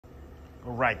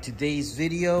All right, today's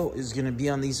video is gonna be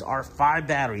on these R5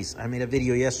 batteries. I made a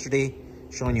video yesterday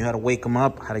showing you how to wake them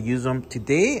up, how to use them.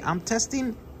 Today, I'm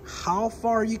testing how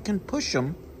far you can push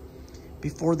them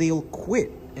before they'll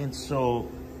quit. And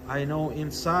so I know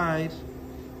inside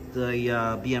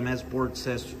the BMS board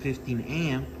says 15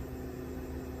 amp,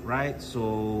 right?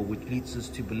 So which leads us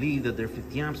to believe that they're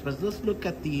 50 amps, but let's look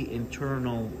at the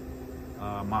internal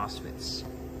MOSFETs.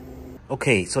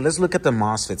 Okay, so let's look at the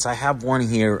MOSFETs. I have one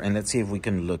here, and let's see if we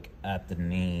can look at the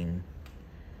name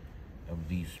of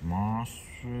these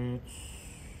MOSFETs.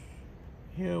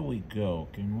 Here we go.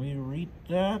 Can we read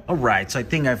that? All right, so I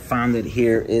think I found it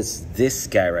here. Is this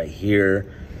guy right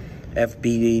here,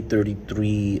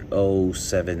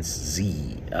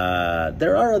 FBD3307Z.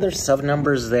 There are other sub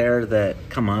numbers there that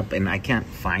come up, and I can't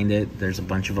find it. There's a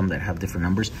bunch of them that have different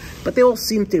numbers, but they all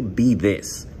seem to be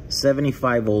this: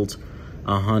 75 volts.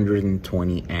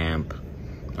 120 amp,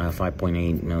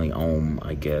 5.8 milliohm,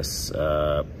 I guess.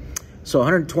 So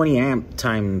 120 amp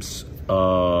times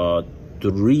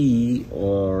 3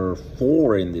 or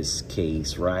 4 in this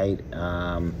case, right?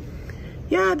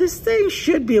 Yeah, this thing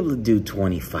should be able to do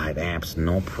 25 amps,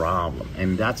 no problem.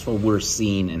 And that's what we're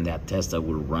seeing in that test that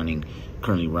we're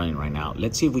currently running right now.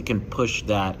 Let's see if we can push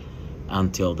that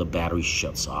until the battery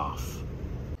shuts off.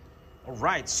 All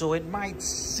right, so it might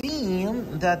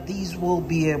seem that these will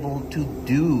be able to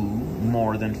do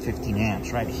more than 15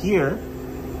 amps. Right here,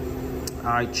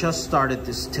 I just started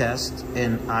this test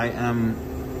and I am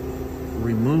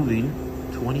removing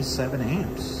 27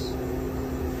 amps.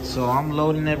 So I'm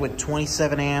loading it with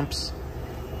 27 amps.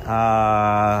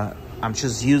 I'm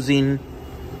just using,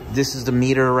 this is the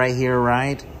meter right here,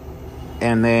 right?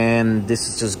 And then this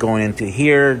is just going into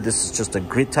here. This is just a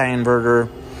grid tie inverter.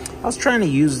 I was trying to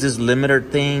use this limiter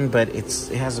thing, but it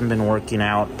hasn't been working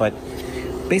out. But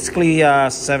basically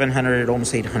 700,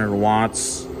 almost 800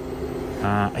 watts.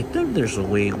 I think there's a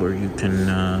way where you can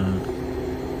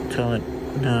tell it.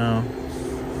 No,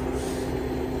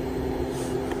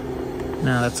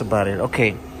 that's about it.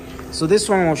 Okay, so this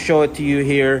one will show it to you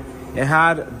here. It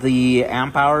had the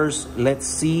amp hours. Let's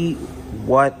see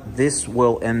what this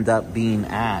will end up being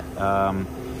at.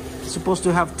 Supposed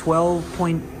to have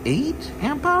 12.8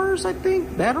 amp hours, I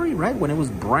think, battery, right? When it was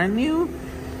brand new.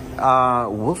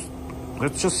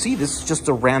 Let's just see. This is just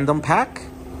a random pack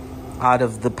out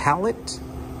of the pallet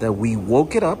that we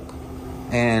woke it up,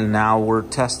 and now we're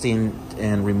testing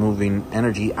and removing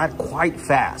energy at quite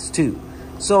fast too.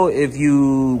 So if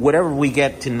you, whatever we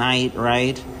get tonight,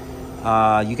 right,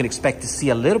 you can expect to see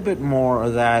a little bit more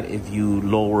of that if you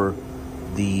lower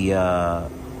the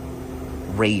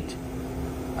rate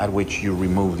at which you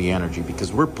remove the energy, because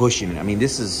we're pushing. I mean,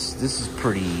 this is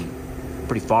pretty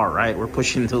far, right? We're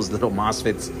pushing those little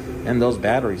MOSFETs and those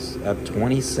batteries at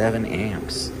 27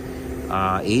 amps,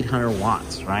 800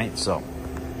 watts, right? So,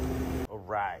 all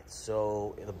right.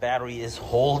 So the battery is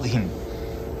holding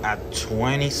at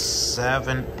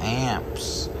 27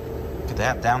 amps. Look at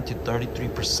that, down to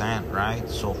 33%, right?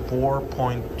 So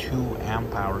 4.2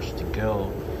 amp hours to go.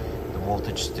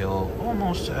 Voltage still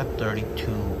almost at 32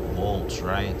 volts,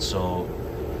 right? So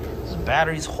this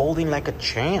battery's holding like a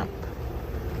champ.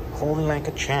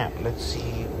 Let's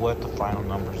see what the final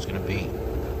number is going to be.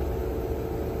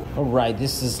 All right,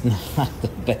 this is not the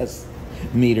best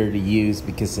meter to use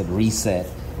because it reset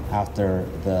after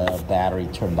the battery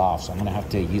turned off, so I'm gonna have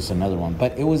to use another one.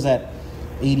 But it was at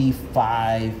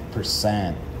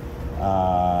 85%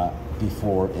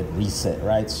 before it reset,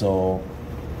 right? So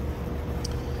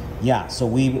yeah, so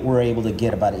we were able to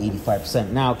get about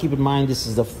 85%. Now, keep in mind, this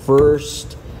is the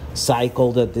first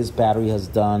cycle that this battery has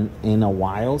done in a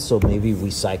while. So maybe if we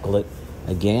cycle it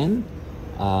again,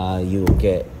 you'll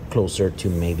get closer to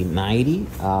maybe 90.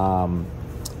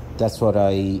 That's what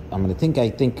I'm going to think. I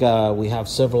think we have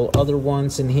several other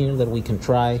ones in here that we can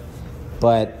try.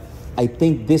 But I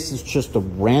think this is just a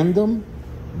random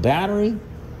battery.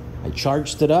 I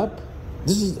charged it up.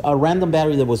 This is a random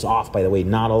battery that was off, by the way.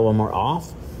 Not all of them are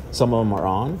off. Some of them are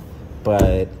on,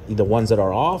 but the ones that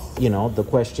are off, you know, the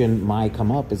question might come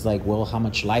up is like, well, how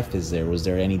much life is there? Was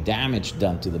there any damage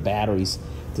done to the batteries,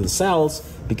 to the cells,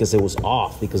 because it was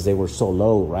off, because they were so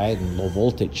low, right, and low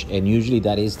voltage? And usually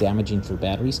that is damaging for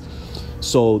batteries.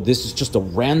 So this is just a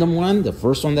random one, the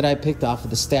first one that I picked off of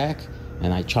the stack,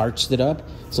 and I charged it up.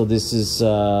 So this is,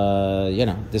 you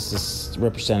know, this is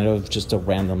representative of just a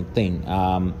random thing.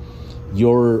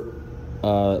 Your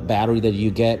battery that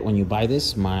you get when you buy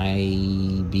this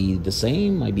might be the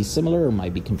same, might be similar, or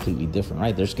might be completely different,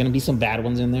 right? There's going to be some bad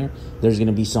ones in there. There's going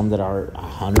to be some that are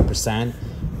 100%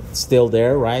 still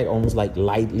there, right? Almost like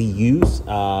lightly used.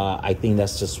 I think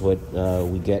that's just what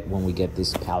we get when we get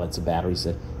these pallets of batteries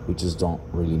that We just don't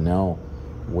really know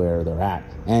where they're at.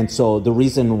 And so the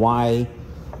reason why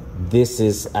this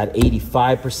is at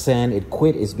 85%, it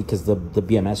quit, is because the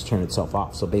BMS turned itself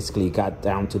off. So basically it got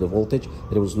down to the voltage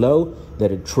that it was low,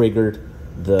 that it triggered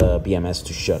the BMS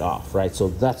to shut off, right? So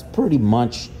that's pretty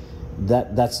much,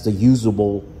 that's the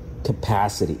usable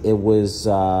capacity. It was,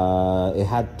 it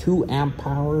had 2 amp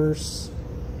hours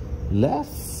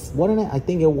left. I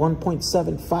think at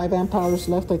 1.75 amp hours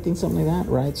left, I think, something like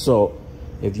that, right? So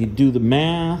if you do the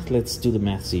math, let's do the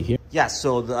math, see here. Yeah,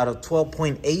 so out of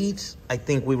 12.8, I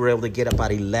think we were able to get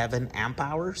about 11 amp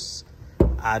hours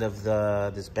out of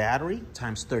this battery,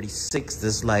 times 36, this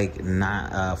is like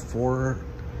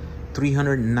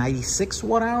 396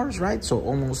 watt hours, right? So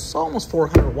almost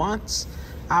 400 watts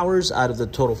hours out of the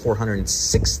total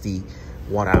 460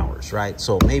 watt hours, right?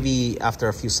 So maybe after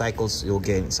a few cycles, you'll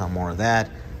gain some more of that.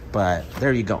 But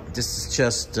there you go. This is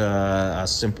just a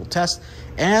simple test.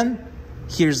 And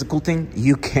here's the cool thing.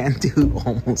 You can do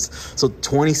almost, so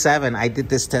 27, I did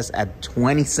this test at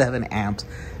 27 amps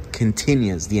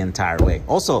continuous the entire way.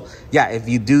 Also, yeah, if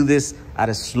you do this at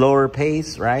a slower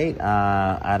pace, right?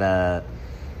 At a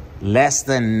less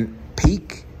than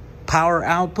peak power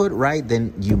output, right?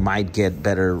 Then you might get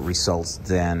better results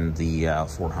than the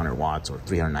 400 watts or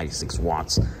 396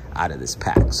 watts out of this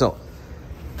pack. So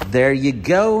there you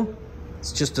go.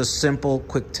 It's just a simple,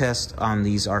 quick test on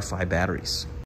these R5 batteries.